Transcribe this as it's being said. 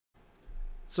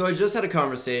So I just had a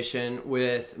conversation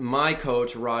with my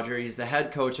coach, Rodger. He's the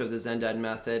head coach of the Zen Dad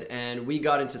method, and we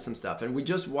got into some stuff. And we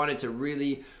just wanted to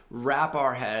really wrap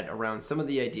our head around some of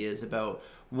the ideas about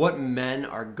what men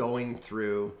are going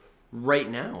through right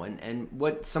now and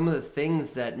what some of the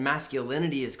things that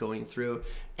masculinity is going through.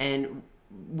 And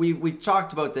we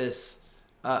talked about this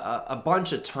a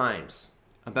bunch of times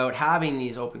about having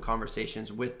these open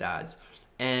conversations with dads.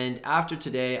 And after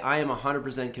today, I am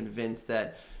 100% convinced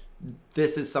that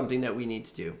this is something that we need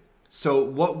to do. So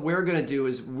what we're going to do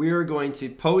is we're going to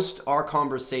post our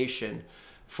conversation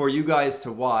for you guys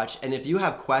to watch. And if you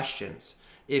have questions,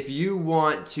 if you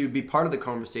want to be part of the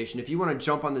conversation, if you want to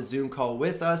jump on the Zoom call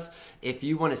with us, if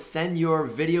you want to send your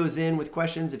videos in with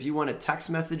questions, if you want to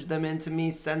text message them in to me,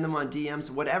 send them on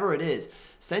DMs, whatever it is,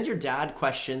 send your dad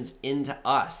questions into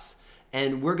us.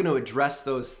 And we're going to address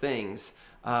those things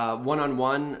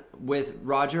one-on-one with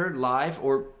Rodger live,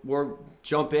 or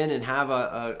jump in and have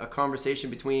a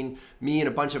conversation between me and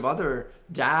a bunch of other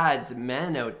dads,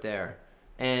 men out there.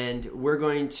 And we're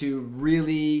going to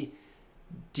really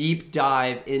deep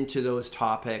dive into those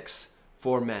topics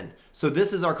for men. So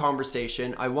this is our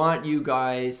conversation. I want you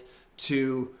guys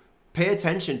to pay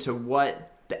attention to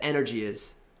what the energy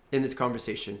is in this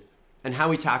conversation and how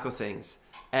we tackle things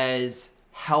as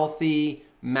healthy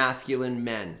masculine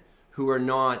men who are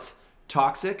not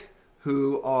toxic,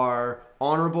 who are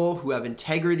honorable, who have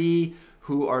integrity,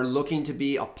 who are looking to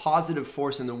be a positive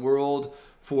force in the world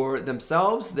for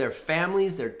themselves, their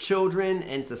families, their children,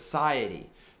 and society,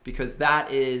 because that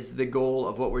is the goal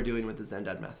of what we're doing with the Zen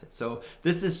Dad method. So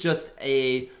this is just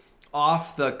a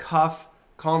off-the-cuff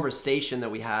conversation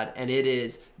that we had, and it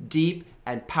is deep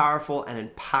and powerful and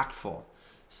impactful.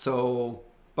 So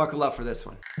buckle up for this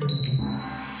one.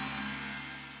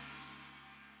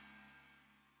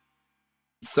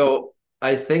 So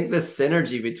I think the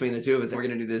synergy between the two of us, we're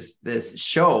going to do this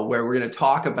show where we're going to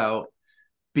talk about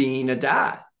being a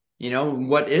dad. You know,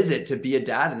 what is it to be a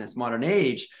dad in this modern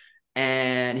age?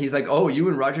 And he's like, oh, you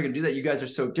and Rodger are going to do that. You guys are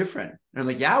so different. And I'm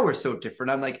like, yeah, we're so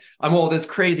different. I'm like, I'm all this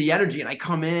crazy energy and I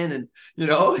come in and, you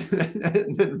know,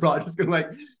 and then Rodger's going to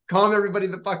like calm everybody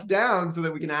the fuck down so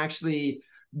that we can actually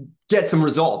get some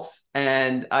results.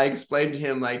 And I explained to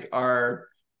him like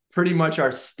pretty much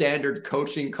our standard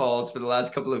coaching calls for the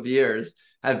last couple of years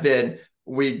have been,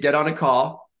 we get on a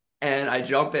call and I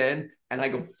jump in and I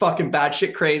go fucking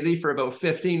batshit crazy for about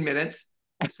 15 minutes.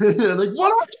 And they're like,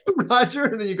 what are we doing, Rodger?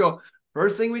 And then you go,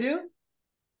 first thing we do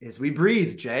is we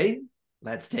breathe, Jay.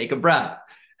 Let's take a breath.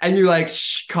 And you like,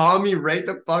 calm me right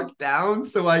the fuck down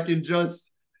so I can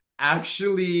just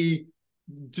actually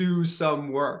do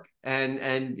some work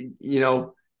and you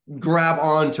know, grab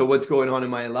on to what's going on in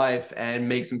my life and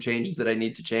make some changes that I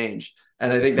need to change.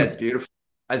 And I think that's beautiful.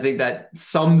 I think that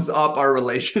sums up our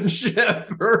relationship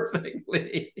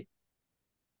perfectly.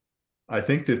 I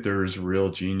think that there's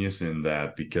real genius in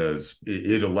that because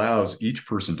it allows each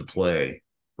person to play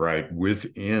right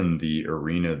within the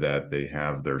arena that they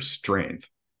have their strength,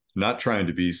 not trying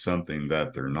to be something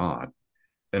that they're not.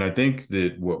 And I think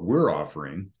that what we're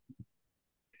offering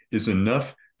is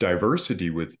enough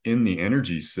diversity within the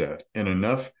energy set and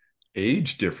enough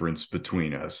age difference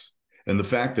between us. And the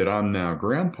fact that I'm now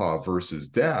grandpa versus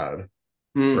dad,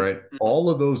 right? All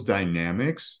of those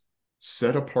dynamics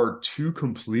set apart two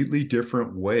completely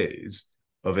different ways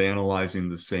of analyzing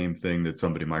the same thing that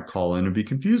somebody might call in and be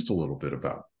confused a little bit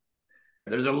about.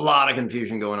 There's a lot of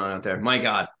confusion going on out there. My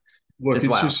God. Look, it's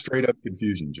just straight up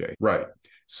confusion, Jay. Right.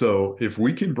 So if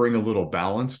we can bring a little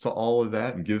balance to all of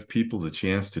that and give people the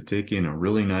chance to take in a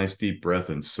really nice deep breath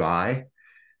and sigh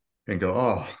and go,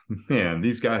 oh man,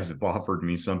 these guys have offered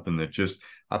me something that just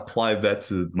I applied that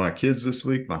to my kids this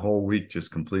week. My whole week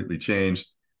just completely changed.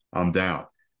 I'm down.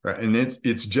 Right. And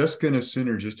it's just going to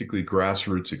synergistically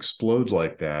grassroots explode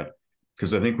like that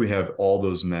because I think we have all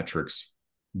those metrics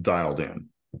dialed in.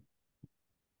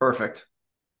 Perfect.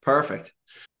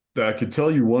 I could tell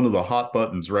you one of the hot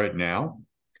buttons right now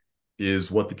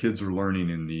is what the kids are learning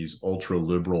in these ultra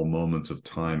liberal moments of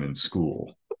time in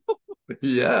school.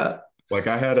 Yeah. Like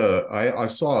I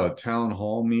saw a town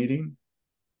hall meeting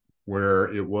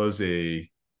where it was I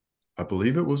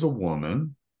believe it was a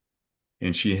woman,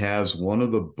 and she has one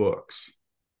of the books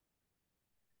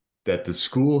that the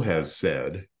school has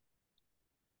said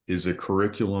is a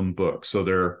curriculum book.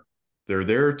 So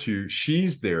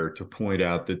she's there to point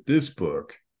out that this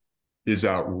book is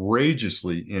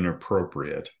outrageously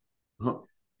inappropriate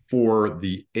for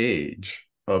the age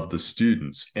of the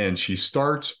students. And she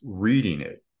starts reading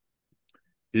it.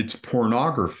 It's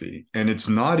pornography, and it's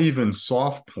not even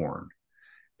soft porn.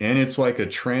 And it's like a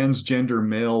transgender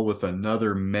male with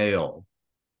another male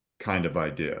kind of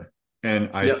idea.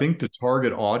 And I Yep. think the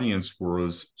target audience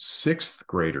was sixth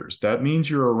graders. That means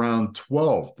you're around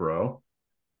 12, bro,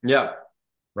 Yep.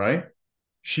 right?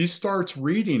 She starts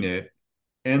reading it,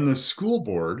 and the school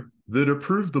board that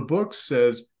approved the book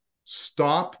says,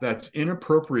 stop, that's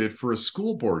inappropriate for a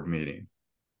school board meeting.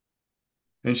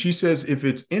 And she says, if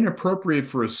it's inappropriate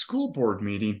for a school board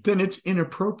meeting, then it's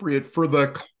inappropriate for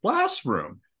the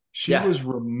classroom. She Yeah. was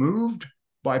removed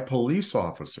by police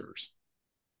officers.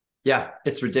 Yeah.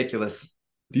 It's ridiculous.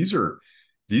 These are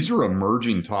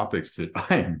emerging topics that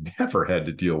I never had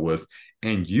to deal with,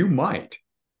 and you might.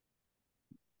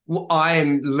 Well,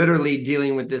 I'm literally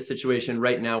dealing with this situation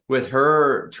right now with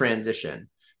her transition.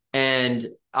 And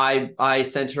I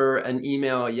sent her an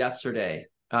email yesterday.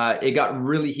 It got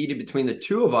really heated between the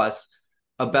two of us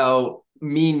about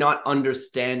me not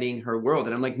understanding her world.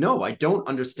 And I'm like, no, I don't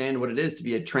understand what it is to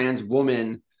be a trans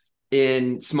woman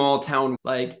in small town.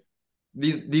 Like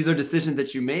these are decisions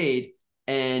that you made.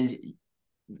 And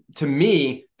to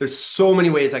me, there's so many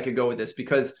ways I could go with this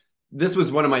because this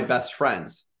was one of my best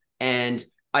friends. And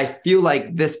I feel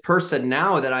like this person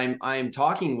now that I'm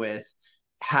talking with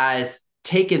has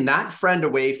taken that friend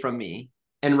away from me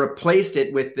and replaced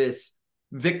it with this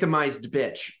victimized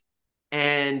bitch.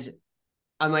 And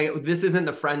I'm like, this isn't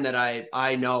the friend that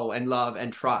I know and love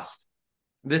and trust.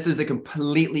 This is a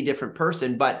completely different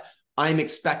person, but I'm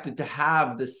expected to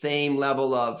have the same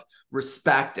level of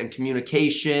respect and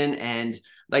communication. And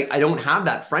like, I don't have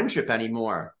that friendship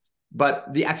anymore,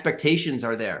 but the expectations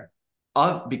are there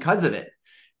because of it.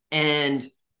 And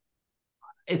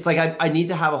it's like, I need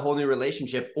to have a whole new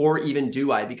relationship, or even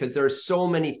do I? Because there are so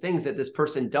many things that this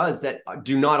person does that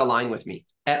do not align with me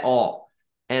at all.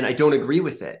 And I don't agree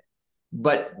with it.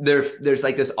 But there's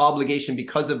like this obligation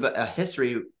because of a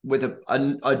history with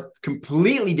a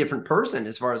completely different person,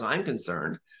 as far as I'm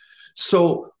concerned.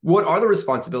 So what are the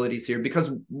responsibilities here?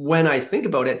 Because when I think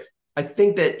about it, I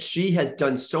think that she has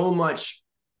done so much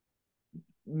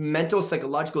mental,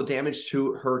 psychological damage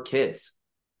to her kids.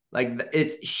 Like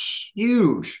it's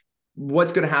huge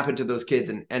what's going to happen to those kids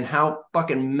and how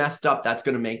fucking messed up that's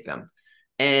going to make them.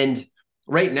 And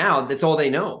right now, that's all they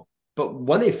know. But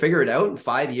when they figure it out in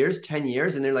 5 years, 10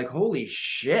 years, and they're like, holy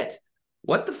shit,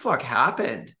 what the fuck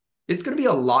happened? It's going to be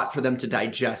a lot for them to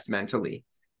digest mentally.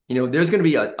 There's going to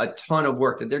be a ton of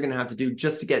work that they're going to have to do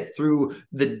just to get through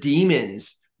the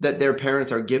demons that their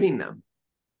parents are giving them.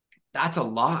 That's a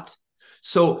lot.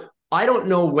 So I don't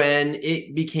know when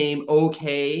it became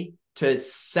okay to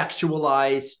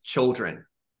sexualize children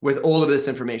with all of this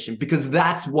information, because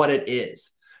that's what it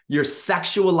is. You're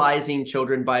sexualizing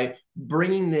children by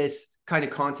bringing this kind of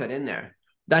content in there.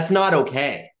 That's not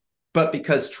okay. But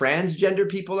because transgender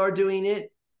people are doing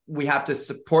it, we have to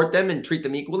support them and treat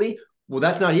them equally. Well,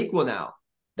 that's not equal now.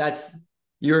 That's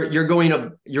you're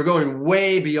going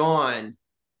way beyond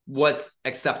what's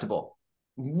acceptable.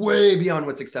 Way beyond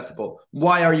what's acceptable.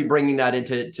 Why are you bringing that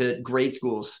into grade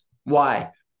schools? Why?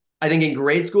 I think in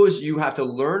grade schools, you have to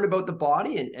learn about the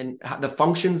body and the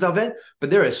functions of it. But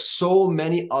there are so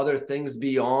many other things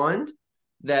beyond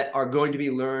that are going to be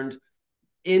learned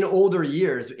in older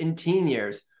years, in teen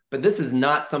years. But this is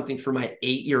not something for my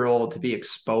 8-year-old to be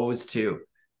exposed to.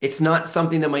 It's not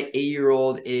something that my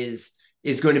 8-year-old is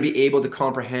going to be able to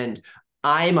comprehend.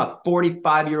 I'm a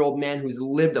 45-year-old man who's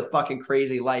lived a fucking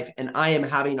crazy life, and I am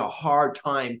having a hard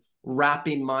time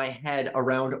wrapping my head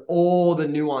around all the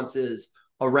nuances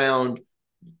around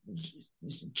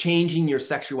changing your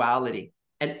sexuality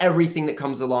and everything that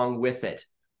comes along with it.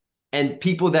 And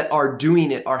people that are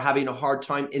doing it are having a hard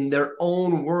time in their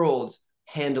own worlds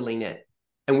handling it.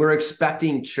 And we're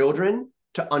expecting children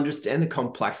to understand the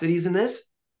complexities in this.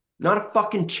 Not a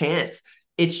fucking chance.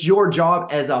 It's your job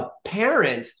as a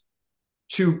parent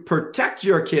to protect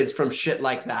your kids from shit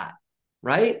like that,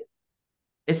 right?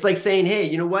 It's like saying, hey,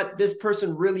 you know what? This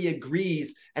person really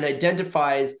agrees and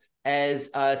identifies as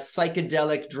a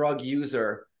psychedelic drug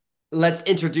user. Let's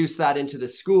introduce that into the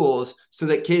schools so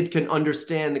that kids can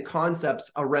understand the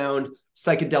concepts around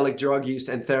psychedelic drug use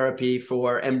and therapy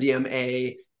for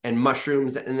MDMA and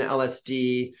mushrooms and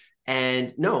LSD.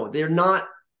 And no, they're not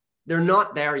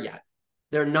there yet.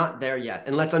 They're not there yet.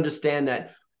 And let's understand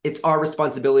that it's our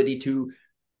responsibility to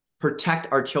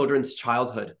protect our children's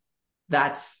childhood.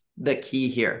 That's the key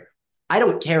here. I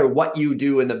don't care what you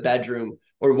do in the bedroom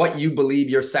or what you believe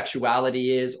your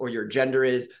sexuality is or your gender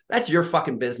is. That's your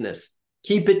fucking business.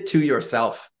 Keep it to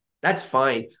yourself. That's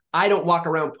fine. I don't walk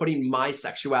around putting my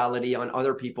sexuality on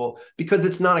other people because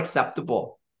it's not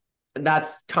acceptable. And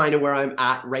that's kind of where I'm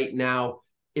at right now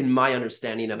in my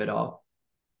understanding of it all.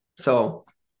 So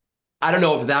I don't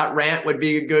know if that rant would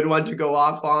be a good one to go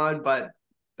off on, but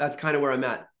that's kind of where I'm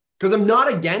at. Because I'm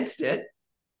not against it.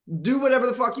 Do whatever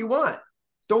the fuck you want.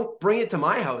 Don't bring it to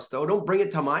my house, though. Don't bring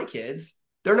it to my kids.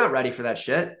 They're not ready for that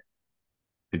shit.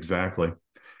 Exactly.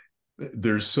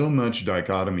 There's so much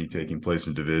dichotomy taking place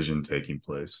and division taking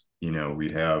place.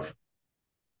 We have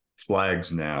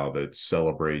flags now that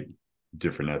celebrate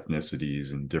different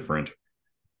ethnicities and different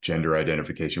gender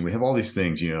identification. We have all these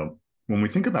things. When we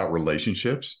think about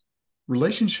relationships,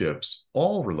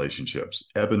 all relationships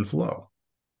ebb and flow.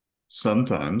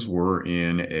 Sometimes we're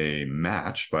in a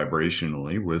match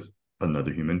vibrationally with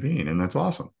another human being, and that's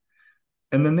awesome.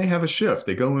 And then they have a shift,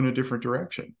 they go in a different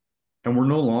direction. And we're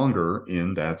no longer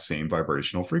in that same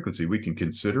vibrational frequency. We can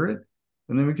consider it,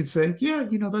 and then we can say, yeah,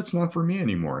 that's not for me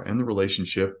anymore. And the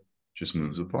relationship just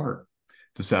moves apart.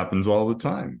 This happens all the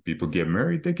time. People get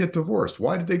married, they get divorced.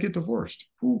 Why did they get divorced?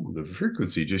 Ooh, the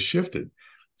frequency just shifted.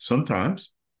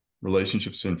 Sometimes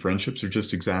relationships and friendships are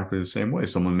just exactly the same way.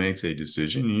 Someone makes a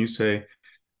decision and you say,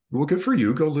 well, good for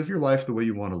you. Go live your life the way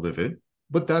you want to live it.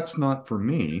 But that's not for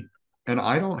me. And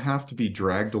I don't have to be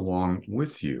dragged along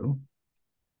with you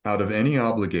out of any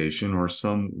obligation or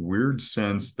some weird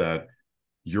sense that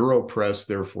you're oppressed,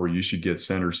 therefore you should get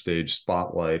center stage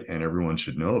spotlight and everyone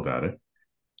should know about it.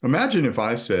 Imagine if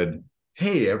I said,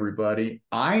 hey, everybody,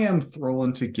 I am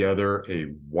throwing together a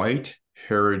white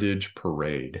heritage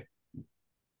parade.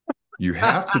 You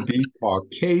have to be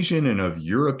Caucasian and of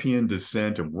European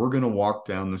descent, and we're going to walk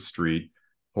down the street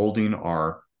holding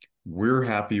our "we're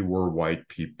happy we're white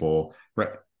people." Right?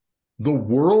 The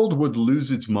world would lose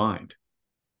its mind.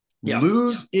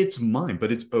 Its mind.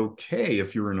 But it's okay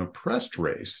if you're an oppressed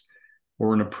race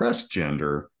or an oppressed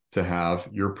gender to have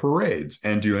your parades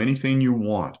and do anything you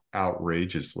want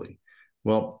outrageously.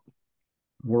 Well,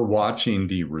 we're watching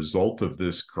the result of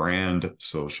this grand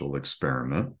social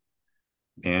experiment,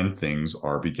 and things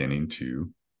are beginning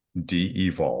to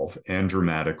de-evolve, and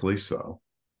dramatically so.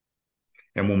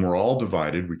 And when we're all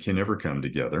divided, we can never come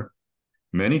together.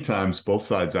 Many times, both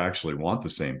sides actually want the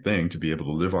same thing, to be able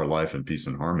to live our life in peace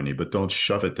and harmony, but don't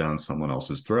shove it down someone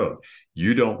else's throat.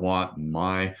 You don't want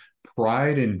my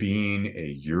pride in being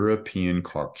a European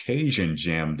Caucasian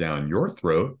jammed down your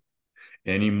throat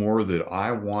any more than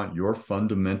I want your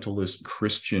fundamentalist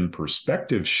Christian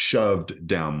perspective shoved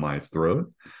down my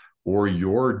throat, or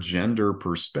your gender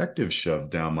perspective shoved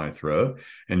down my throat.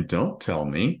 And don't tell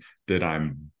me that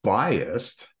I'm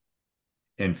biased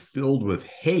and filled with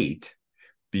hate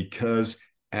because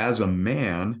as a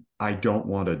man, I don't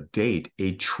want to date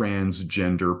a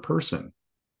transgender person.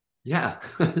 Yeah.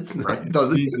 Right?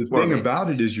 See, the thing about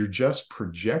it is you're just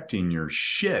projecting your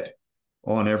shit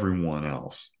on everyone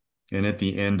else. And at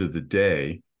the end of the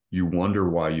day, you wonder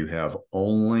why you have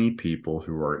only people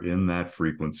who are in that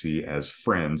frequency as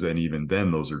friends. And even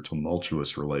then, those are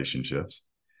tumultuous relationships.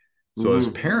 So as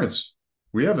parents,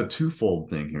 we have a twofold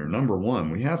thing here. Number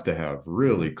one, we have to have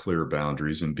really clear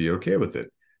boundaries and be okay with it.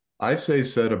 I say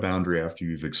set a boundary after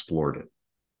you've explored it.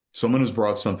 Someone has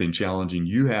brought something challenging.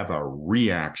 You have a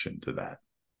reaction to that.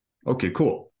 Okay,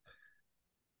 cool.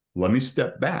 Let me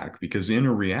step back, because in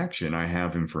a reaction, I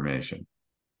have information.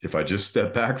 If I just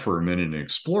step back for a minute and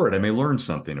explore it, I may learn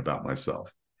something about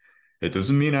myself. It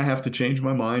doesn't mean I have to change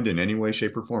my mind in any way,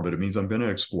 shape, or form, but it means I'm going to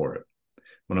explore it.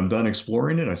 When I'm done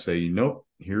exploring it, I say, nope,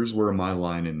 here's where my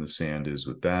line in the sand is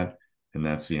with that. And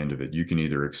that's the end of it. You can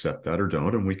either accept that or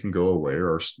don't, and we can go away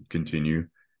or continue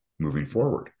moving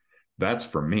forward. That's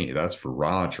for me. That's for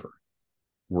Rodger.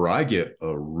 Where I get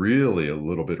a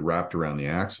little bit wrapped around the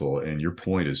axle, and your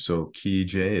point is so key,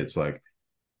 Jay. It's like,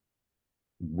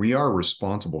 we are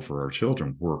responsible for our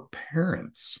children. We're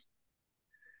parents.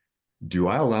 Do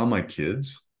I allow my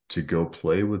kids to go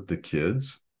play with the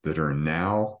kids that are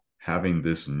now having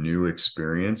this new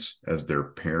experience as their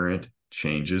parent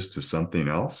changes to something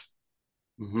else?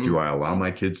 Do I allow my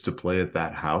kids to play at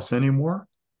that house anymore?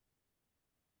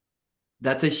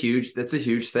 That's a huge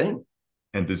thing.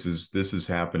 And this is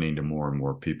happening to more and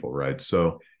more people, right?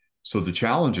 So the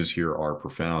challenges here are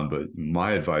profound, but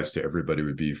my advice to everybody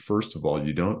would be, first of all,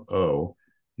 you don't owe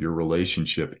your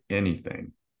relationship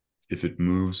anything if it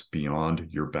moves beyond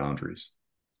your boundaries.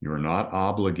 You're not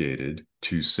obligated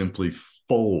to simply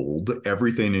fold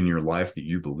everything in your life that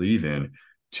you believe in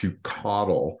to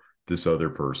coddle this other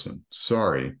person.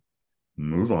 Sorry,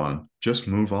 move on. Just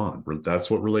move on. That's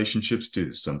what relationships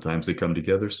do. Sometimes they come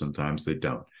together, sometimes they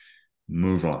don't.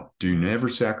 Move on. Do never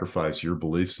sacrifice your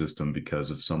belief system because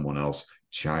of someone else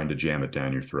trying to jam it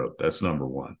down your throat. That's number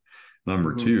one.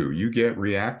 Number two, you get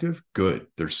reactive. Good.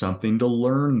 There's something to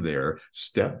learn there.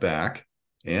 Step back,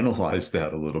 analyze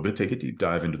that a little bit, take a deep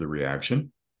dive into the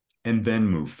reaction, and then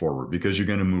move forward, because you're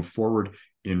going to move forward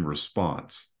in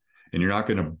response. and you're not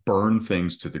going to burn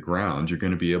things to the ground. You're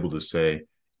going to be able to say,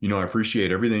 I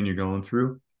appreciate everything you're going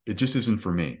through. It just isn't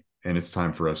for me. And it's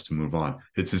time for us to move on.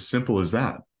 It's as simple as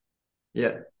that.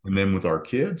 Yeah. And then with our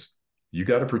kids, you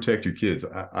got to protect your kids.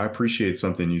 I appreciate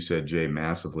something you said, Jay,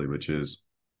 massively, which is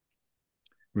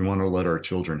we want to let our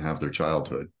children have their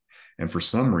childhood. And for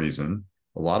some reason,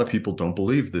 a lot of people don't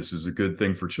believe this is a good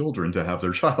thing for children to have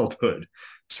their childhood,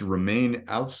 to remain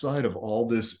outside of all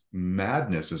this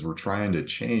madness as we're trying to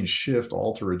change, shift,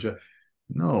 alter, adjust.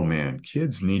 No, man,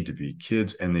 kids need to be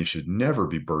kids, and they should never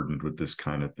be burdened with this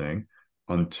kind of thing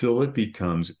until it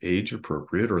becomes age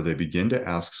appropriate or they begin to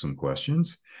ask some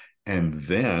questions. And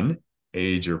then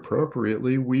age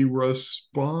appropriately, we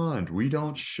respond. We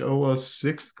don't show a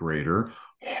sixth grader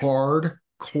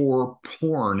hardcore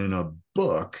porn in a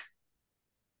book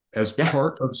as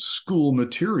part of school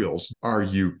materials. Are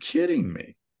you kidding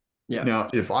me? Yeah. Now,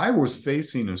 if I was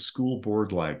facing a school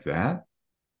board like that,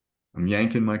 I'm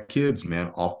yanking my kids,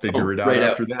 man. I'll figure it out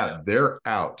after that. They're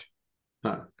out.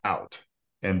 Out.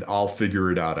 And I'll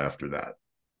figure it out after that.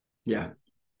 Yeah.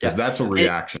 Because that's a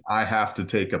reaction. I have to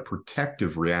take a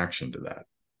protective reaction to that.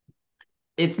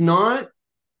 It's not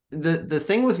the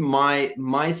thing with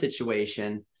my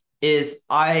situation is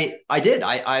I'm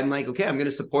like, okay, I'm going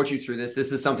to support you through this.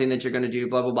 This is something that you're going to do,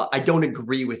 blah, blah, blah. I don't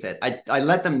agree with it. I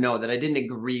let them know that I didn't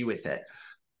agree with it.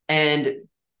 And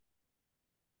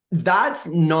that's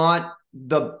not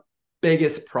the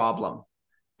biggest problem.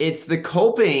 It's the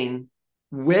coping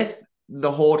with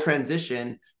the whole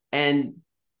transition, and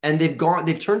they've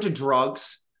turned to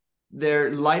drugs. Their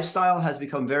lifestyle has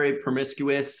become very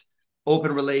promiscuous,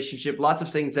 open relationship, lots of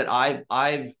things that I'm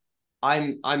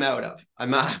out of.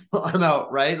 I'm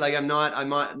out, right? Like I'm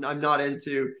not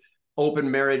into open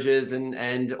marriages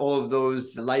and all of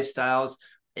those lifestyles.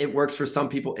 It works for some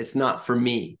people. It's not for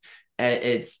me.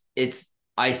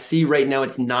 I see right now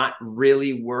it's not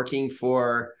really working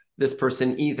for this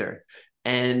person either.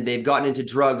 And they've gotten into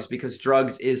drugs because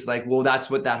drugs is like, well, that's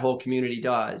what that whole community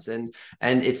does. And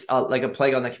it's like a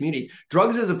plague on that community.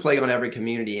 Drugs is a plague on every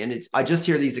community. And I just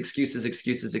hear these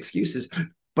excuses,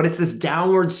 but it's this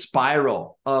downward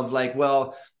spiral of like,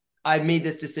 well, I made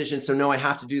this decision, so now I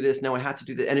have to do this. Now I have to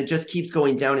do that. And it just keeps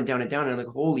going down and down and down. And I'm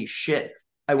like, holy shit,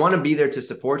 I want to be there to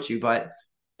support you, but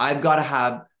I've got to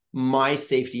have my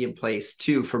safety in place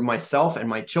too for myself and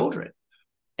my children.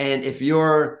 And if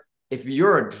you're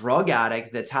a drug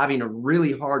addict that's having a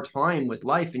really hard time with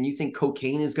life and you think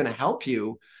cocaine is going to help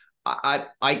you,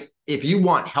 if you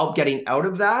want help getting out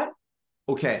of that,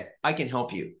 okay, I can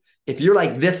help you. If you're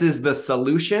like, this is the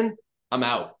solution, I'm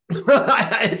out.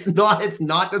 It's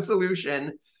not the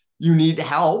solution. You need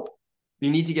help.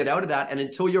 You need to get out of that. And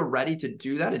until you're ready to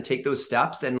do that and take those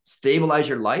steps and stabilize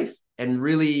your life and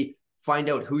really find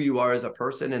out who you are as a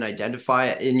person and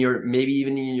identify in maybe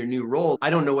even in your new role,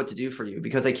 I don't know what to do for you,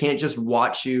 because I can't just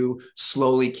watch you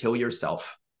slowly kill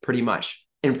yourself pretty much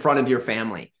in front of your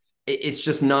family. It's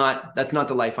just that's not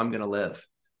the life I'm going to live.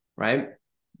 Right.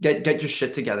 Get your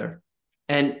shit together.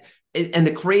 And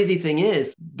the crazy thing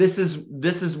is, this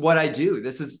is what I do.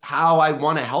 This is how I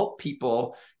want to help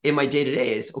people in my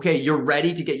day-to-day is, okay, you're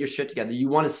ready to get your shit together. You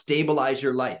want to stabilize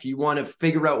your life. You want to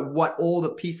figure out what all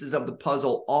the pieces of the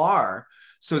puzzle are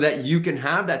so that you can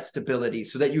have that stability,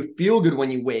 so that you feel good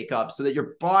when you wake up, so that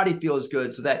your body feels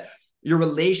good, so that your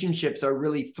relationships are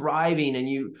really thriving and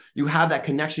you have that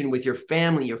connection with your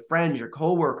family, your friends, your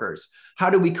coworkers. How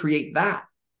do we create that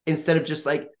instead of just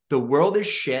like, the world is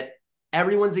shit,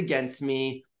 everyone's against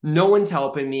me, no one's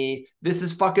helping me, this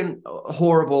is fucking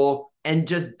horrible, and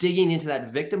just digging into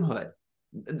that victimhood?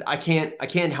 I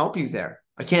can't help you there.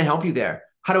 I can't help you there.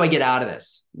 How do I get out of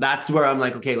this? That's where I'm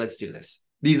like, okay, let's do this.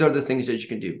 These are the things that you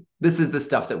can do. This is the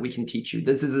stuff that we can teach you.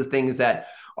 This is the things that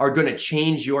are going to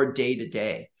change your day to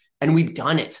day. And we've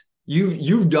done it.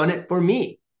 You've done it for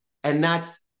me.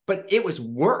 But it was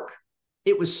work.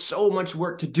 It was so much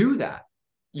work to do that.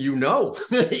 You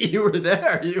were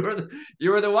there. You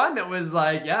were the one that was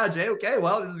like, yeah, Jay, okay,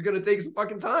 well, this is going to take some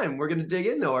fucking time. We're going to dig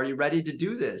in though. Are you ready to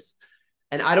do this?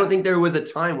 And I don't think there was a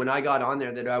time when I got on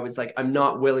there that I was like, I'm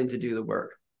not willing to do the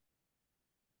work.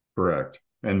 Correct.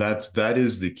 And that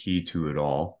is the key to it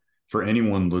all for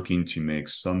anyone looking to make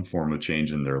some form of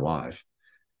change in their life.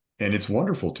 And it's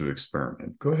wonderful to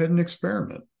experiment. Go ahead and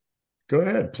experiment. Go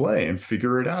ahead, play and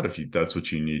figure it out if that's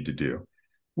what you need to do.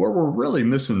 Where we're really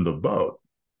missing the boat.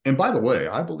 And by the way,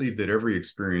 I believe that every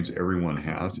experience everyone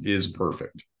has is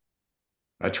perfect.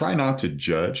 I try not to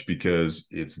judge because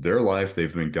it's their life.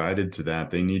 They've been guided to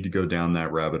that. They need to go down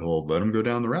that rabbit hole. Let them go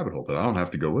down the rabbit hole, but I don't have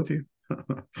to go with you.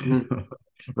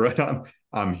 Right?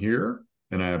 I'm here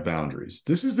and I have boundaries.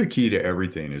 This is the key to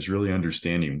everything, is really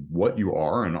understanding what you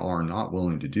are and are not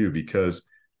willing to do, because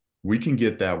we can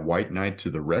get that white knight to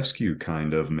the rescue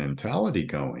kind of mentality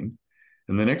going.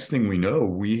 And the next thing we know,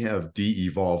 we have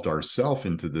de-evolved ourselves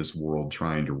into this world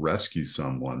trying to rescue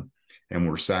someone, and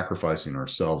we're sacrificing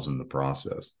ourselves in the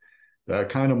process. That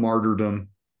kind of martyrdom,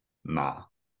 nah.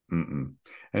 Mm-mm.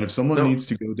 And if someone No. needs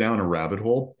to go down a rabbit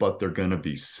hole, but they're going to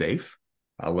be safe,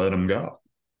 I let them go.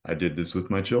 I did this with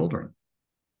my children.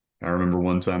 I remember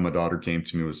one time my daughter came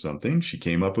to me with something. She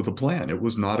came up with a plan. It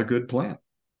was not a good plan,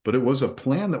 but it was a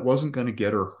plan that wasn't going to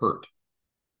get her hurt.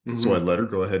 So I Mm-hmm. let her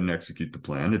go ahead and execute the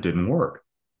plan. It didn't work.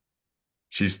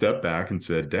 She stepped back and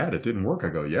said, Dad, it didn't work. I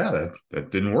go, yeah,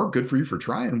 that didn't work. Good for you for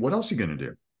trying. What else are you going to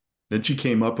do? Then she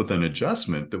came up with an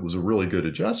adjustment that was a really good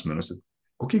adjustment. I said,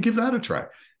 okay, give that a try.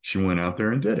 She went out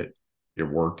there and did it. It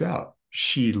worked out.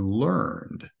 She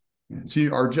learned. See,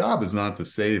 our job is not to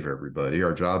save everybody.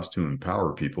 Our job is to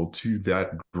empower people to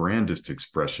that grandest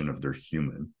expression of their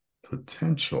human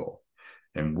potential.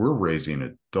 And we're raising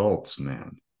adults,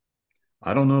 man.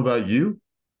 I don't know about you.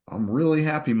 I'm really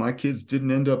happy my kids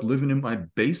didn't end up living in my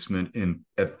basement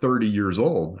at 30 years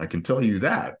old. I can tell you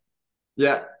that.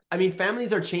 Yeah. I mean,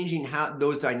 families are changing how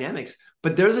those dynamics,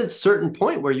 but there's a certain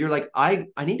point where you're like, I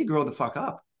need to grow the fuck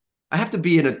up. I have to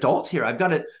be an adult here. I've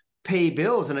got to pay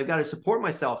bills and I've got to support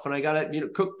myself and I got to,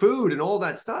 cook food and all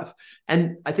that stuff.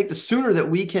 And I think the sooner that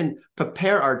we can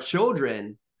prepare our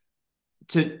children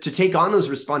to take on those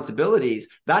responsibilities,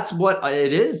 that's what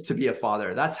it is to be a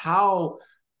father. That's how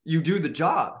you do the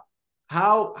job.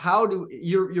 How do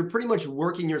you're pretty much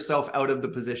working yourself out of the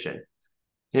position,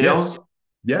 you Yes. know?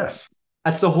 Yes.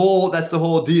 That's the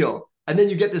whole deal. And then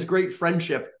you get this great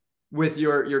friendship with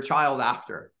your child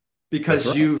after, That's because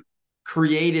right. you've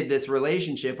created this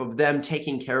relationship of them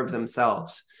taking care of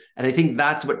themselves. And I think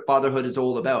that's what fatherhood is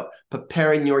all about,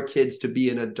 preparing your kids to be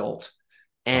an adult.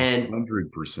 And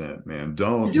 100%, man. you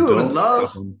Don't do it with don't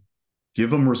love.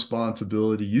 give them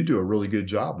responsibility. You do a really good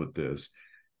job with this.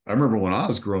 I remember when I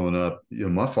was growing up,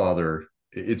 my father,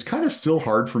 it's kind of still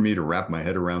hard for me to wrap my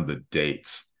head around the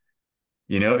dates.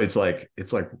 It's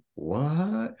like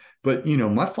what? But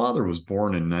my father was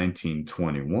born in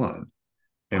 1921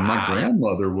 and my Wow.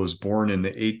 grandmother was born in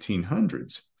the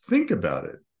 1800s. Think about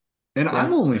it. And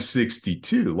I'm Yeah. only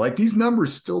 62. Like, these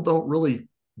numbers still don't really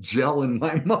gel in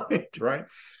my mind, right?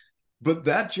 But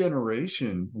that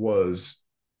generation was,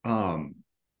 um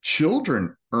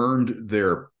children earned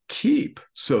their keep,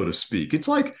 so to speak. It's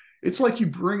like you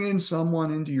bring in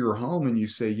someone into your home and you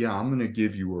say, yeah, I'm going to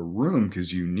give you a room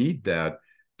because you need that,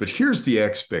 but here's the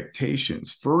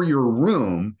expectations for your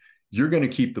room. You're going to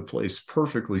keep the place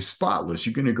perfectly spotless.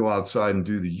 You're going to go outside and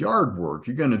do the yard work.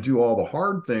 You're going to do all the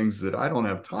hard things that I don't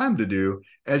have time to do.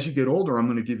 As you get older, I'm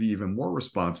going to give you even more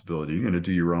responsibility. You're going to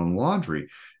do your own laundry.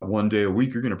 One day a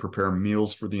week, you're going to prepare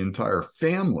meals for the entire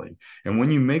family. And when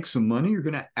you make some money, you're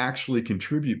going to actually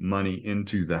contribute money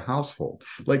into the household.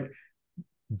 Like,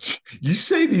 you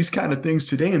say these kind of things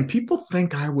today, and people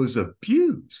think I was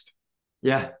abused.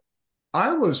 Yeah.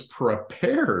 I was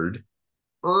prepared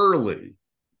early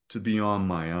to be on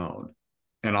my own.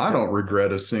 And I Yeah. don't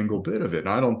regret a single bit of it. And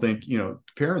I don't think,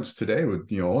 parents today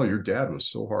would, oh, your dad was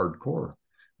so hardcore.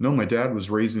 No, my dad was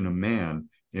raising a man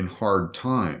in hard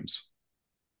times.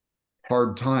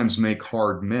 Hard times make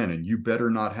hard men, and you better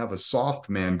not have a soft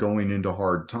man going into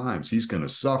hard times. He's going to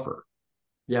suffer.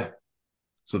 Yeah.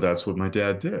 So that's what my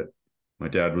dad did. My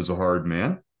dad was a hard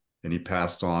man, and he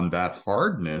passed on that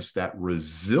hardness, that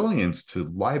resilience to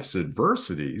life's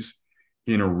adversities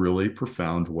in a really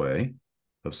profound way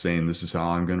of saying, this is how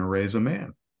I'm going to raise a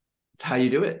man. It's how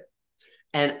you do it.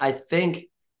 And I think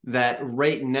that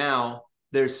right now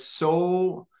there's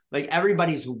so like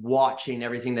everybody's watching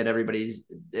everything that everybody's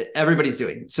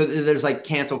doing. So there's like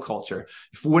cancel culture.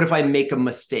 What if I make a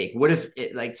mistake? What if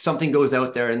like something goes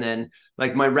out there and then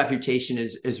like my reputation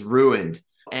is ruined?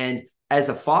 And as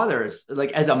a father,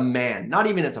 like as a man, not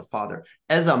even as a father,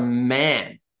 as a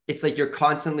man, it's like you're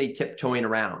constantly tiptoeing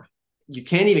around. You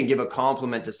can't even give a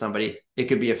compliment to somebody. It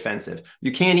could be offensive.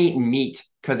 You can't eat meat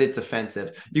because it's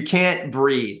offensive. You can't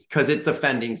breathe because it's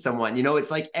offending someone.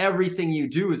 It's like everything you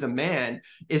do as a man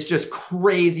is just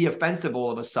crazy offensive all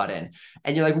of a sudden.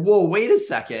 And you're like, whoa, wait a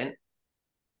second.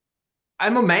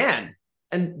 I'm a man.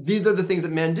 And these are the things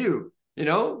that men do.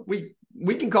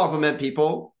 We can compliment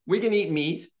people. We can eat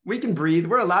meat. We can breathe.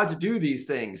 We're allowed to do these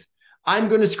things. I'm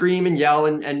going to scream and yell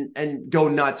and go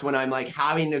nuts when I'm like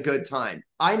having a good time.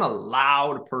 I'm a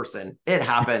loud person. It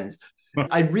happens.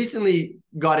 I recently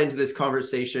got into this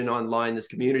conversation online, this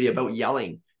community about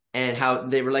yelling and how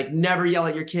they were like, never yell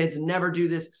at your kids, never do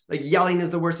this. Like yelling is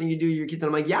the worst thing you do to your kids. And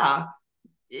I'm like, yeah,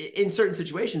 in certain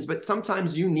situations, but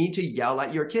sometimes you need to yell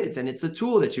at your kids, and it's a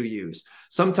tool that you use.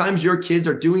 Sometimes your kids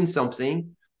are doing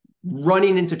something,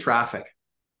 running into traffic,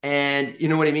 and you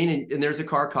know what I mean? And there's a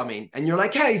car coming, and you're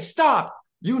like, hey, stop.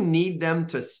 You need them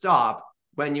to stop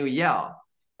when you yell.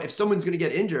 If someone's going to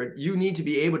get injured, you need to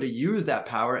be able to use that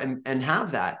power and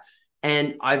have that.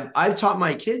 And I've taught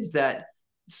my kids that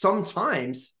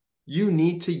sometimes you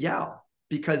need to yell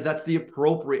because that's the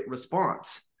appropriate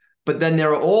response. But then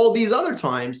there are all these other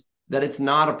times that it's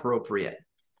not appropriate.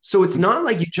 So it's not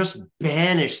like you just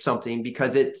banish something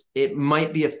because it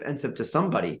might be offensive to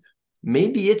somebody.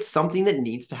 Maybe it's something that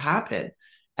needs to happen.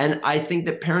 And I think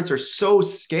that parents are so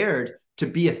scared to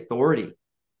be authority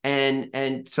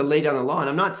and to lay down the law. And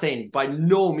I'm not saying, by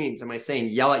no means am I saying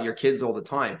yell at your kids all the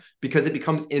time, because it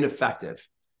becomes ineffective.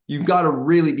 You've got to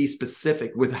really be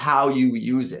specific with how you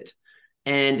use it,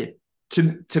 and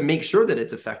to make sure that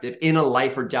it's effective in a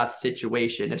life or death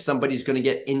situation if somebody's going to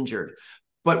get injured.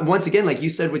 But once again, like you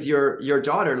said with your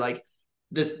daughter, like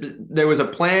there was a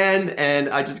plan and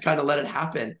I just kind of let it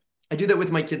happen. I do that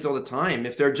with my kids all the time.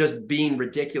 If they're just being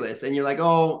ridiculous and you're like,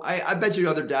 oh, I bet you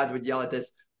other dads would yell at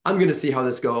this. I'm going to see how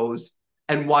this goes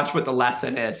and watch what the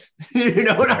lesson is. You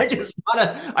know, and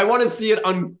I want to see it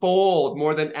unfold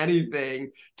more than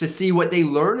anything, to see what they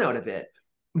learn out of it.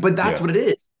 But that's what it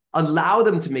is. Allow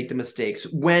them to make the mistakes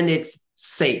when it's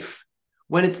safe.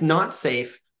 When it's not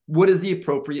safe, what is the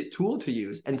appropriate tool to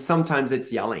use? And sometimes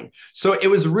it's yelling. So it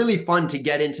was really fun to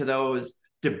get into those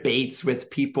debates with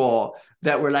people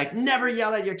that were like, never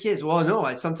yell at your kids. Well,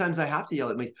 no, sometimes I have to yell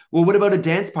at me. Well, what about a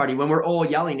dance party when we're all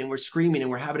yelling and we're screaming and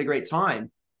we're having a great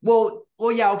time? Well,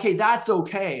 yeah, okay, that's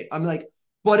okay. I'm like,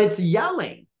 but it's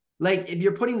yelling. Like, if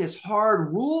you're putting this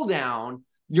hard rule down,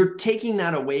 you're taking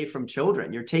that away from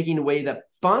children. You're taking away the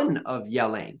fun of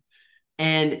yelling.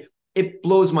 And it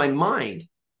blows my mind.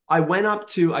 I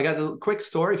got a quick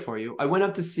story for you. I went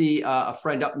up to see a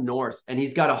friend up north, and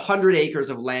he's got 100 acres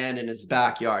of land in his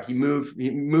backyard. He moved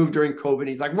during COVID.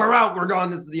 He's like, we're out, we're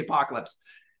gone. This is the apocalypse.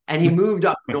 And he moved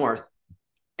up north.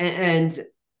 And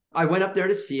I went up there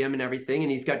to see him and everything.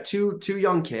 And he's got two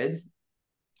young kids.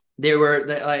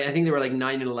 I think they were like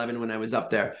 9 and 11 when I was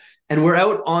up there. And we're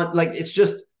out on, like, it's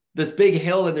just this big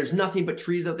hill and there's nothing but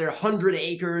trees out there, 100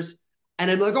 acres. And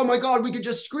I'm like, oh my God, we could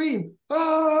just scream.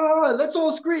 Ah, let's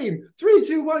all scream. 3,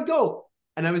 2, 1, go.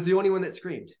 And I was the only one that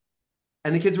screamed.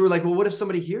 And the kids were like, well, what if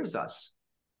somebody hears us?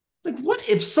 Like, what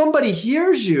if somebody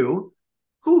hears you?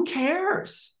 Who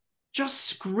cares? Just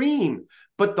scream.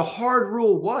 But the hard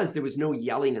rule was there was no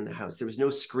yelling in the house. There was no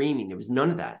screaming. There was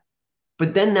none of that.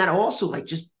 But then that also like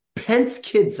just pents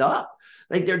kids up.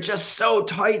 Like, they're just so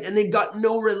tight and they've got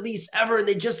no release ever. And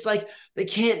they just like, they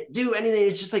can't do anything.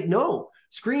 It's just like, no.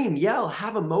 Scream, yell,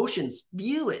 have emotions,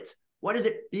 feel it. What does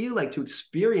it feel like to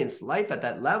experience life at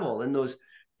that level in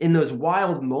those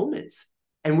wild moments?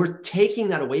 And we're taking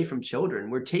that away from children.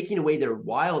 We're taking away their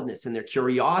wildness and their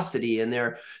curiosity and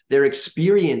their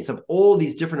experience of all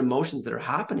these different emotions that are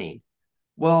happening.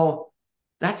 Well,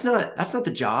 that's not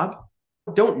the job.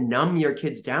 Don't numb your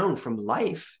kids down from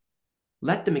life.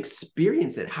 Let them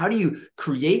experience it. How do you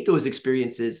create those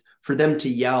experiences for them to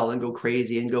yell and go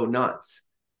crazy and go nuts?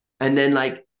 And then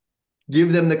like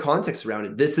give them the context around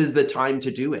it. This is the time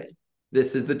to do it.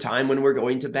 This is the time when we're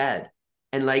going to bed.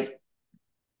 And like,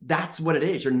 that's what it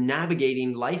is. You're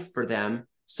navigating life for them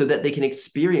so that they can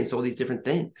experience all these different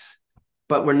things.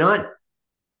 But we're not,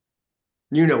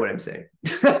 you know what I'm saying.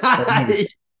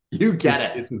 You get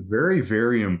it. It's a very,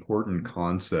 very important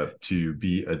concept to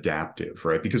be adaptive,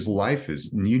 right? Because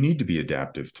you need to be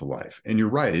adaptive to life. And you're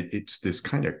right. It's this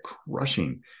kind of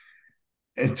crushing.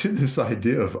 And to this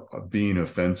idea of being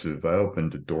offensive, I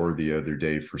opened a door the other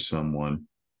day for someone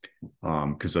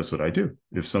because that's what I do.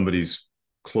 If somebody's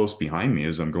close behind me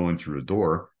as I'm going through a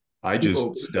door, I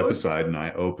just step aside and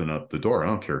I open up the door. I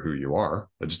don't care who you are.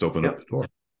 I just open up the door.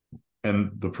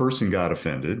 And the person got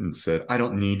offended and said, I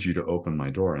don't need you to open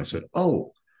my door. And I said,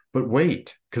 oh, but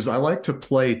wait, because I like to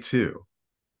play too.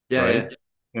 Yeah. Right? Yeah.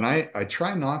 And I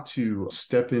try not to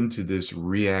step into this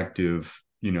reactive,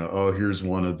 oh, here's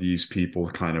one of these people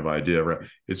kind of idea, right?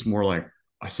 It's more like,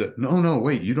 I said, no,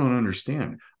 wait, you don't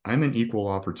understand. I'm an equal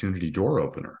opportunity door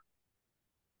opener.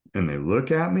 And they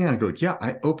look at me and I go, yeah,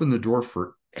 I open the door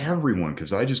for everyone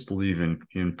because I just believe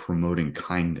in promoting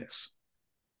kindness.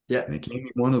 Yeah. And they gave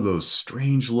me one of those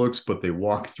strange looks, but they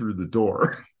walked through the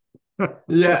door.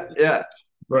 Yeah.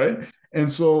 Right.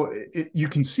 And so you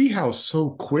can see how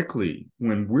so quickly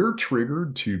when we're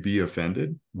triggered to be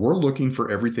offended, we're looking for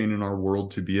everything in our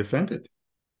world to be offended.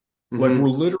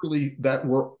 Mm-hmm. Like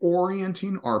we're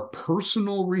orienting our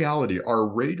personal reality. Our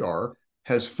radar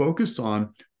has focused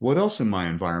on What else in my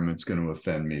environment is going to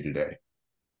offend me today?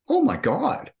 Oh my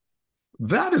God,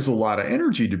 that is a lot of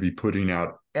energy to be putting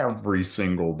out every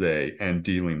single day and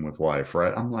dealing with life,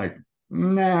 right? I'm like,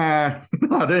 nah,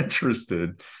 not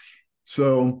interested.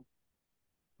 So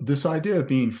this idea of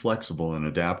being flexible and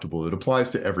adaptable, it applies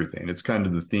to everything. It's kind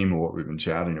of the theme of what we've been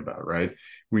chatting about, right?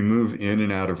 We move in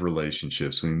and out of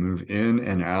relationships. We move in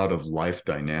and out of life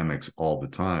dynamics all the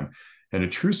time. And a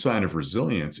true sign of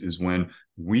resilience is when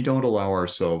we don't allow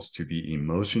ourselves to be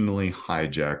emotionally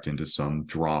hijacked into some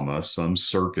drama, some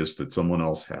circus that someone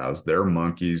else has, their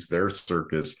monkeys, their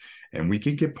circus, and we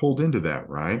can get pulled into that,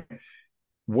 right?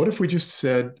 What if we just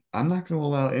said, I'm not going to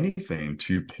allow anything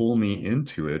to pull me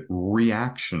into it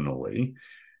reactionally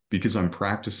because I'm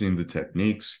practicing the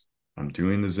techniques, I'm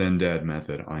doing the Zen Dad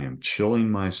method, I am chilling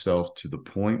myself to the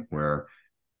point where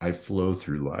I flow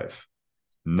through life.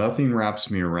 Nothing wraps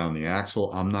me around the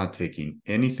axle. I'm not taking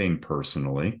anything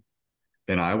personally.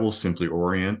 And I will simply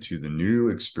orient to the new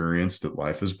experience that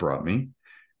life has brought me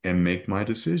and make my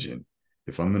decision.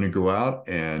 If I'm going to go out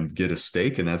and get a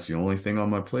steak and that's the only thing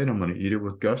on my plate, I'm going to eat it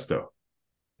with gusto.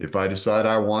 If I decide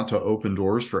I want to open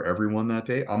doors for everyone that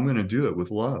day, I'm going to do it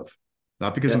with love.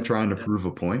 Not because I'm trying to prove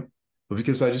a point, but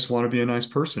because I just want to be a nice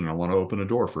person. I want to open a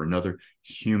door for another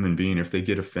human being. If they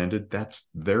get offended,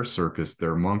 that's their circus,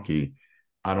 their monkey.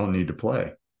 I don't need to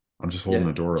play. I'm just holding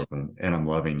the door open and I'm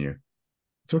loving you.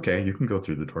 It's okay. You can go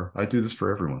through the door. I do this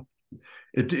for everyone.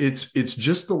 It's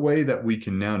just the way that we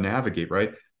can now navigate,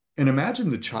 right? And imagine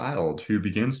the child who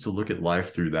begins to look at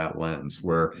life through that lens,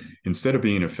 where instead of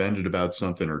being offended about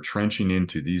something or trenching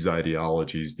into these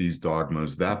ideologies, these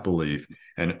dogmas, that belief,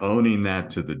 and owning that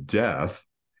to the death,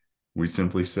 we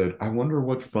simply said, I wonder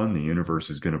what fun the universe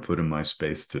is going to put in my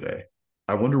space today.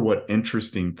 I wonder what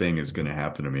interesting thing is going to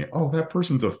happen to me. Oh, that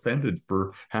person's offended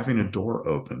for having a door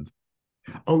opened.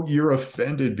 Oh, you're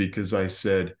offended because I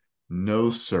said, no,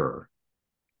 sir.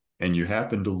 And you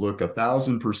happen to look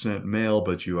 1,000% male,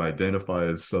 but you identify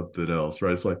as something else,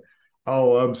 right? It's like,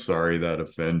 oh, I'm sorry that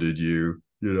offended you.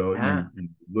 You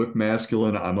look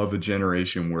masculine. I'm of a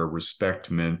generation where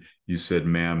respect meant you said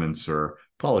ma'am and sir.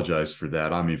 Apologize for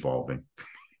that. I'm evolving.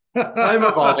 I'm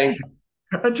evolving.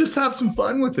 And just have some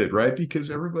fun with it, right?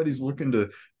 Because everybody's looking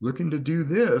to do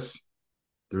this.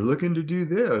 They're looking to do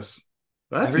this.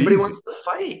 That's Everybody easy. wants to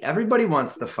fight. Everybody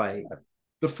wants to fight.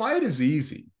 The fight is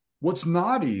easy. What's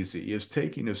not easy is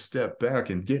taking a step back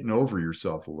and getting over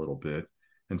yourself a little bit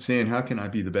and saying, how can I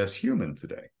be the best human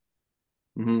today?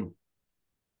 Mm-hmm.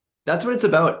 That's what it's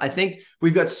about. I think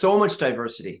we've got so much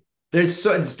diversity.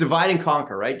 It's divide and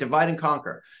conquer, right? Divide and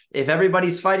conquer. If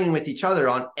everybody's fighting with each other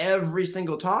on every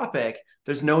single topic,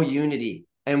 there's no unity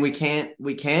and we can't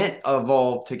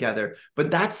evolve together. But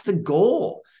that's the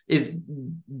goal, is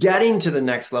getting to the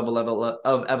next level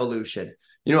of evolution.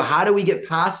 How do we get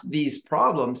past these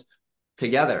problems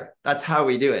together? That's how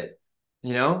we do it.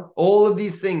 All of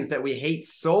these things that we hate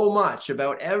so much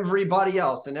about everybody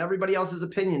else and everybody else's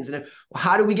opinions. And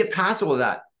how do we get past all of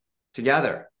that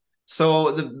together?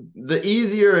 So the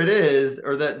easier it is,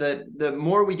 or the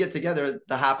more we get together,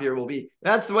 the happier we'll be.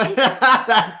 That's what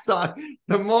that song.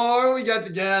 The more we get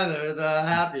together, the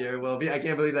happier we'll be. I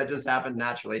can't believe that just happened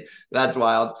naturally. That's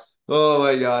wild. Oh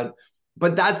my God.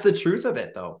 But that's the truth of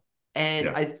it, though. And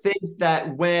I think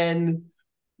that when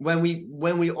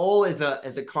we all as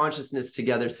a consciousness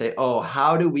together say, oh,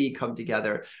 how do we come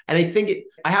together? And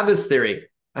I have this theory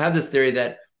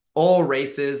that all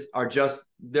races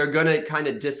they're going to kind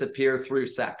of disappear through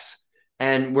sex.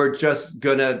 And we're just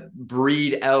going to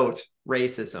breed out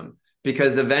racism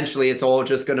because eventually it's all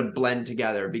just going to blend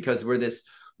together, because we're this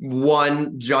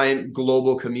one giant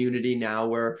global community now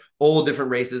where all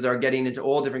different races are getting into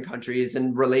all different countries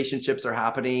and relationships are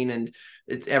happening, and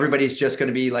everybody's just going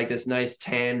to be like this nice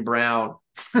tan brown.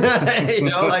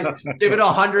 Like give it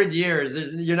 100 years,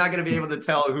 you're not going to be able to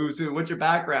tell who's who. What's your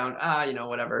background?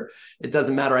 Whatever, it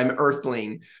doesn't matter. I'm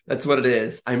earthling. That's what it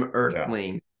is. I'm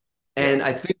earthling. And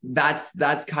I think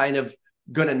that's kind of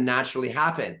going to naturally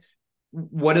happen.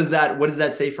 What does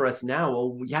that say for us now?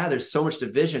 Well, yeah, there's so much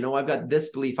division. Oh, I've got this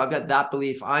belief, I've got that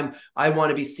belief. I want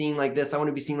to be seen like this, I want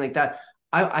to be seen like that.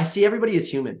 I see everybody as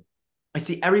human.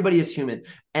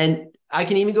 And I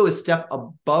can even go a step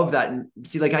above that and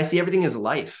see, like, I see everything as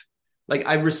life. Like,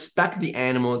 I respect the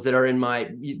animals that are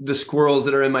the squirrels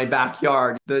that are in my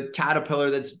backyard, the caterpillar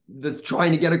that's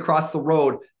trying to get across the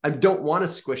road. I don't want to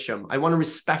squish them. I want to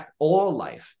respect all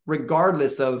life,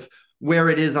 regardless of where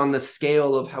it is on the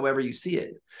scale of however you see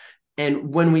it.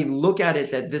 And when we look at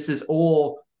it, that this is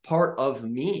all part of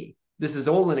me, this is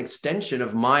all an extension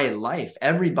of my life.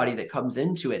 Everybody that comes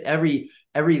into it, every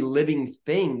living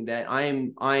thing that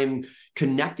I'm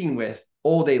connecting with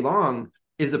all day long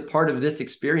is a part of this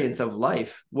experience of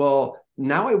life. Well,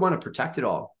 now I want to protect it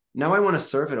all. Now I want to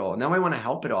serve it all. Now I want to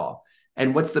help it all.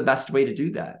 And what's the best way to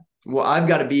do that? Well, I've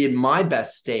got to be in my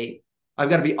best state. I've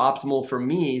got to be optimal for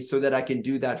me so that I can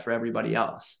do that for everybody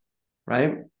else.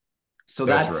 Right. So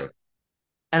That's right.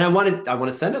 and I want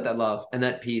to send out that love and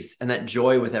that peace and that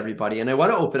joy with everybody. And I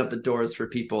want to open up the doors for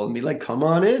people and be like, come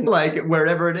on in, like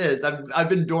wherever it is. I've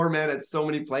been doorman at so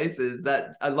many places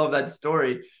that I love that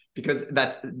story because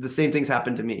that's the same things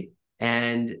happened to me.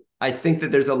 And I think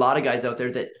that there's a lot of guys out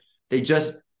there that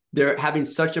they're having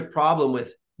such a problem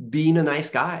with being a nice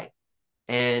guy.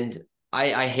 And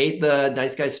I hate the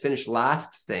nice guys finish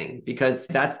last thing because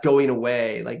that's going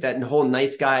away. Like that whole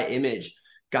nice guy image.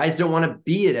 Guys don't want to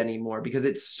be it anymore because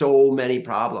it's so many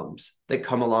problems that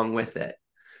come along with it.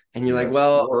 And you're like,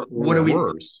 well, or what are we?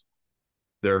 Worse,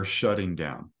 they're shutting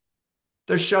down.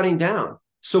 They're shutting down.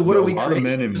 So what are we? A lot of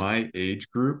men in my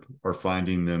age group are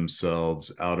finding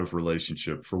themselves out of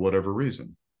relationship for whatever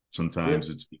reason. Sometimes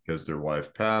it's because their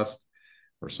wife passed,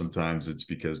 or sometimes it's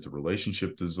because the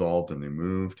relationship dissolved and they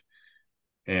moved.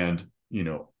 And,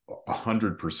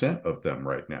 100% of them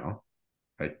right now,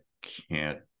 I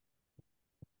can't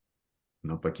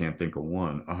think of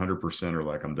one. 100% are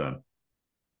like, I'm done.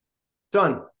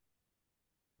 Done.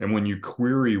 And when you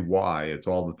query why, it's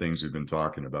all the things we've been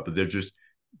talking about. But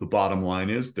the bottom line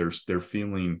is they're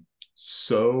feeling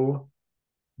so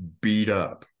beat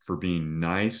up for being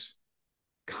nice,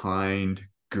 kind,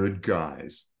 good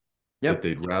guys that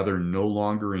they'd rather no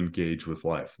longer engage with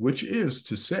life, which is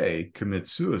to say, commit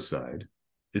suicide.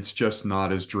 It's just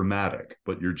not as dramatic,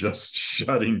 but you're just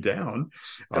shutting down.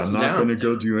 I'm not going to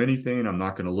go do anything. I'm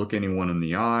not going to look anyone in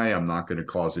the eye. I'm not going to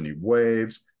cause any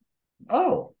waves.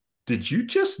 Oh, did you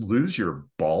just lose your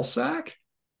ball sack?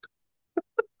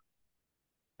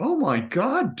 Oh my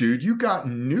God, dude, you got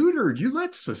neutered. You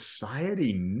let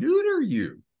society neuter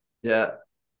you. Yeah.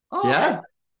 Oh, yeah.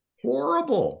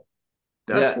 Horrible.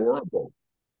 That's horrible.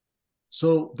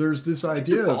 So there's this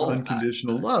idea of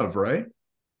unconditional love, right?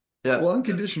 Yeah. Well,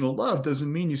 unconditional love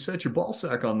doesn't mean you set your ball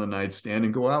sack on the nightstand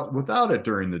and go out without it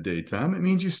during the daytime. It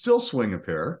means you still swing a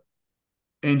pair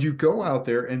and you go out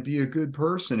there and be a good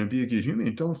person and be a good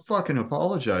human. Don't fucking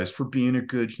apologize for being a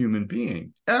good human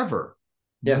being ever.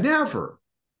 Never.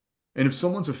 And if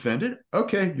someone's offended,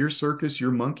 okay, your circus,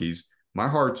 your monkeys, my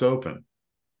heart's open.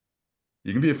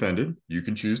 You can be offended. You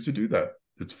can choose to do that.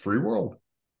 It's a free world.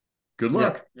 Good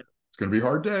luck. It's going to be a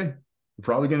hard day. You're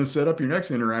probably going to set up your next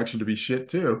interaction to be shit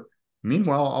too.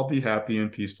 Meanwhile, I'll be happy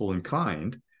and peaceful and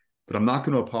kind, but I'm not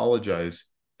going to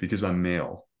apologize because I'm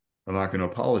male. I'm not going to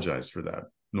apologize for that,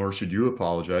 nor should you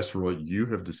apologize for what you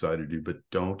have decided to do, but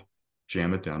don't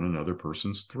jam it down another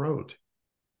person's throat.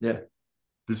 Yeah.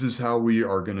 This is how we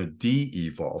are going to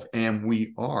de-evolve, and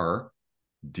we are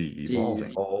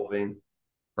de-evolving.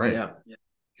 Right. Yeah.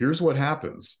 Here's what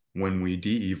happens when we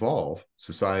de-evolve.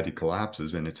 Society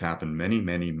collapses, and it's happened many,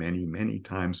 many, many, many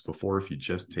times before if you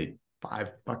just take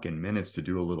 5 fucking minutes to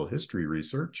do a little history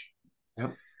research.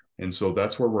 Yep. And so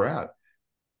that's where we're at.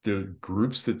 The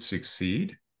groups that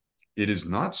succeed, it is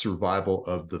not survival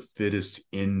of the fittest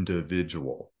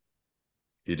individual.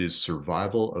 It is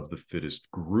survival of the fittest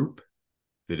group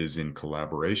that is in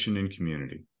collaboration and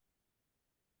community.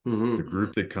 Mm-hmm. The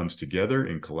group that comes together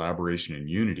in collaboration and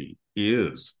unity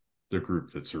is the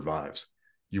group that survives.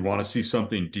 You want to see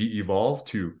something de-evolve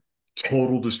to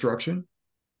total destruction?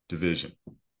 Division.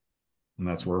 And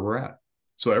that's where we're at.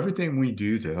 So everything we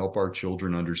do to help our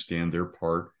children understand their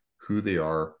part, who they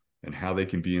are, and how they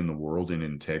can be in the world in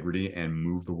integrity and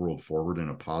move the world forward in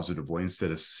a positive way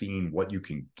instead of seeing what you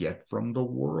can get from the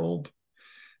world.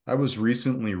 I was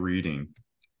recently reading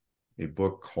a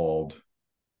book called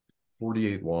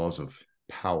 48 Laws of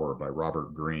Power by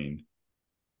Robert Greene.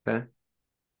 Okay.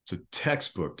 It's a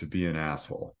textbook to be an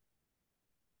asshole.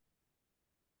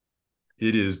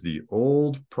 It is the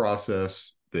old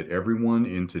process that everyone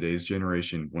in today's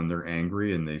generation, when they're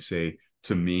angry and they say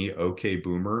to me, okay,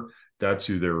 boomer, that's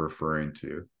who they're referring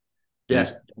to.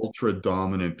 These ultra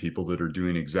dominant people that are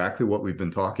doing exactly what we've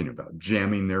been talking about,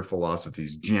 jamming their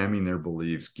philosophies, jamming their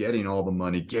beliefs, getting all the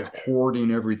money, hoarding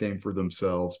everything for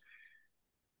themselves.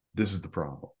 This is the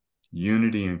problem.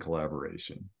 Unity and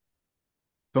collaboration.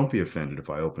 Don't be offended if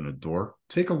I open a door.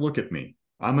 Take a look at me.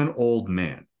 I'm an old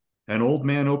man. An old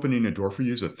man opening a door for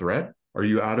you is a threat? Are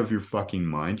you out of your fucking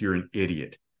mind? You're an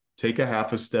idiot. Take a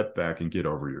half a step back and get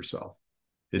over yourself.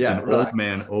 It's an old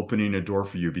man opening a door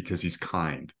for you because he's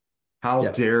kind.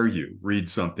 How dare you read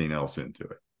something else into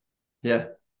it? Yeah.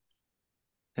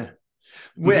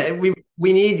 We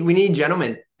need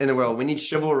gentlemen in the world. We need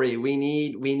chivalry.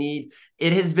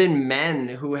 It has been men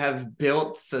who have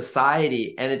built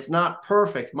society, and it's not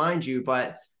perfect, mind you,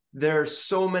 but there are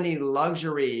so many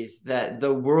luxuries that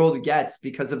the world gets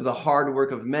because of the hard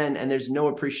work of men, and there's no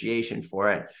appreciation for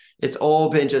it. It's all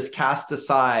been just cast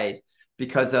aside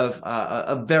because of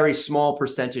a very small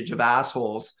percentage of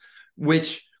assholes,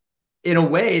 which in a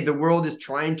way, the world is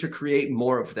trying to create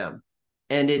more of them.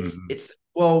 And it's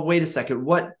well, wait a second.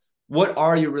 What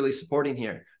are you really supporting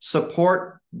here?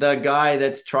 Support the guy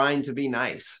that's trying to be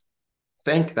nice.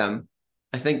 Thank them.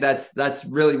 I think that's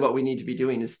really what we need to be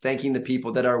doing, is thanking the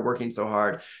people that are working so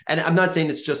hard. And I'm not saying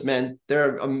it's just men.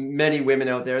 There are many women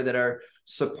out there that are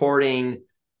supporting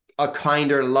a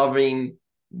kinder, loving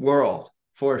world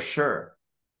for sure.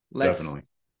 Definitely.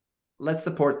 Let's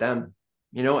support them.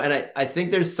 And I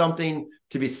think there's something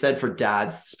to be said for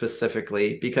dads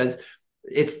specifically, because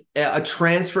it's a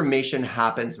transformation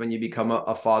happens when you become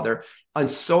a father on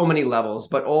so many levels,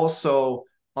 but also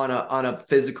on a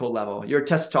physical level. Your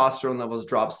testosterone levels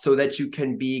drop so that you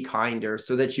can be kinder,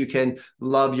 so that you can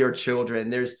love your children.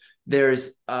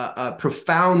 There's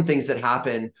profound things that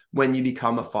happen when you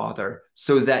become a father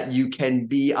so that you can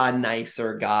be a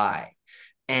nicer guy.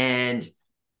 And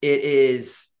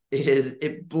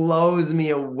it blows me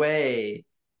away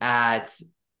at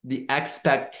the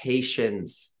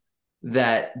expectations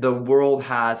that the world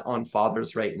has on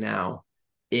fathers right now.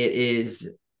 It is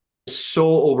so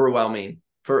overwhelming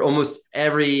for almost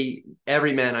every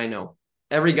man I know.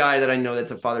 Every guy that I know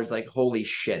that's a father is like, holy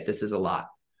shit, this is a lot.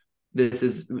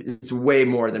 It's way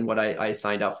more than what I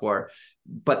signed up for.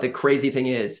 But the crazy thing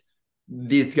is,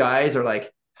 these guys are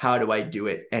like, how do I do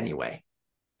it anyway?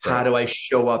 How do I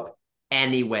show up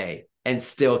anyway and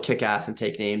still kick ass and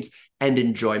take names and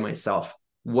enjoy myself?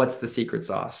 What's the secret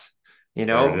sauce?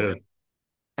 There it is.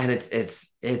 And it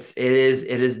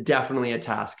is definitely a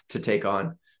task to take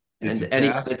on. And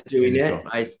anyone that's doing it,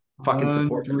 I fucking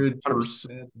support them.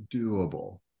 100%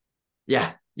 doable.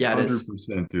 Yeah, it is.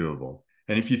 100% doable.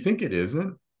 And if you think it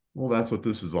isn't, well, that's what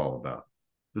this is all about.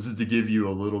 This is to give you a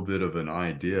little bit of an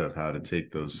idea of how to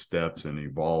take those steps and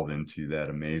evolve into that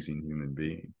amazing human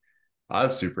being. I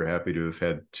was super happy to have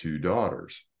had 2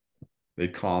 daughters. They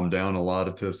calmed down a lot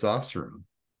of testosterone,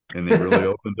 and they really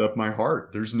opened up my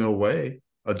heart. There's no way.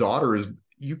 A daughter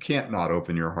you can't not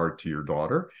open your heart to your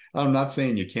daughter. I'm not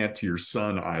saying you can't to your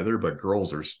son either, but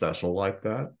girls are special like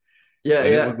that. Yeah,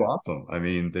 and it was awesome. I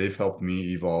mean, they've helped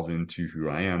me evolve into who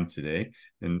I am today.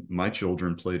 And my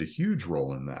children played a huge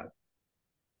role in that.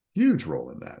 Huge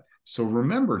role in that. So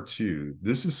remember, too,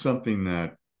 this is something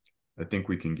that I think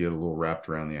we can get a little wrapped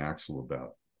around the axle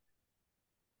about.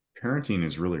 Parenting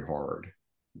is really hard,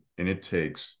 and it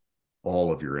takes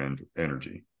all of your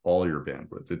energy, all your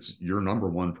bandwidth. It's your number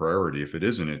one priority. If it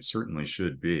isn't, it certainly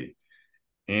should be.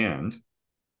 And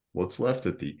what's left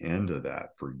at the end of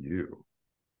that for you?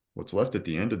 What's left at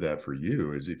the end of that for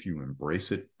you is if you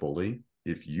embrace it fully,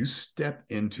 if you step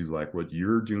into like what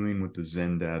you're doing with the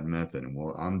Zen Dad method and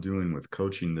what I'm doing with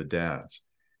coaching the dads,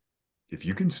 if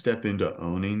you can step into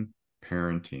owning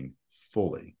parenting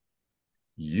fully,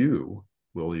 you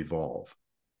will evolve.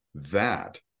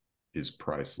 That is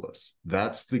priceless.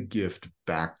 That's the gift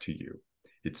back to you.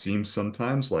 It seems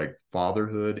sometimes like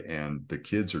fatherhood and the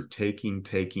kids are taking,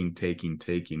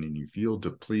 and you feel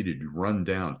depleted, you run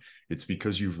down. It's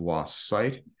because you've lost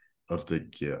sight of the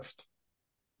gift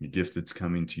that's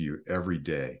coming to you every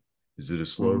day. Is it a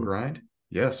slow grind?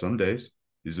 Yeah, some days.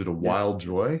 Is it a wild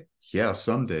joy? Yeah,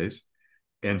 some days.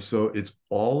 And so it's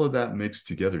all of that mixed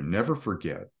together. Never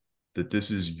forget that this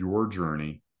is your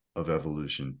journey of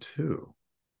evolution too.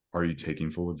 Are you taking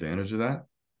full advantage of that?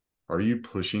 Are you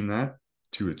pushing that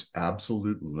to its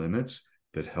absolute limits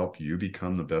that help you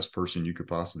become the best person you could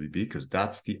possibly be? Because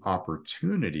that's the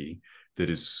opportunity that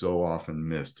is so often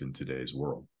missed in today's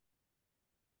world.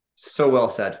 So well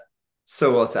said.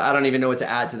 So well said. I don't even know what to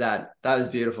add to that. That was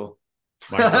beautiful.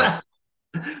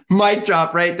 Mic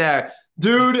drop right there.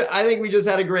 Dude, I think we just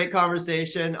had a great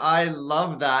conversation. I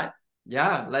love that.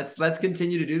 Yeah, let's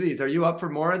continue to do these. Are you up for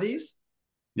more of these?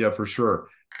 Yeah, for sure.